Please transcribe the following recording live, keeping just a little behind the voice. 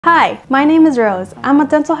Hi, my name is Rose. I'm a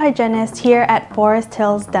dental hygienist here at Forest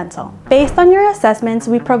Hills Dental. Based on your assessments,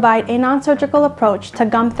 we provide a non-surgical approach to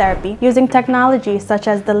gum therapy using technologies such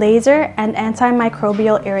as the laser and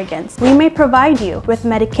antimicrobial irrigants. We may provide you with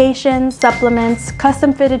medications, supplements,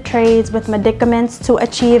 custom-fitted trays with medicaments to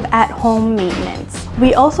achieve at-home maintenance.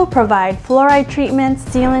 We also provide fluoride treatments,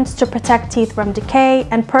 sealants to protect teeth from decay,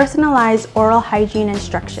 and personalized oral hygiene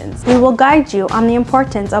instructions. We will guide you on the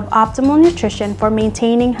importance of optimal nutrition for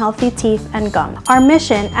maintaining healthy teeth and gums. Our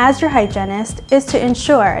mission as your hygienist is to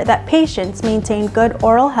ensure that patients maintain good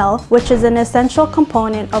oral health, which is an essential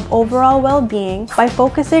component of overall well-being. By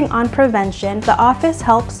focusing on prevention, the office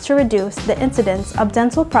helps to reduce the incidence of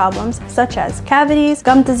dental problems such as cavities,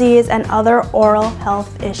 gum disease, and other oral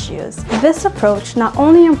health issues. This approach not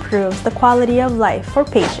only improves the quality of life for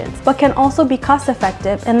patients, but can also be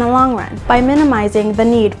cost-effective in the long run by minimizing the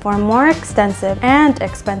need for more extensive and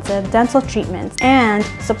expensive dental treatments and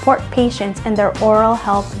support patients in their oral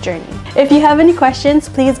health journey. If you have any questions,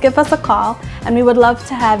 please give us a call, and we would love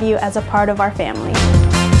to have you as a part of our family.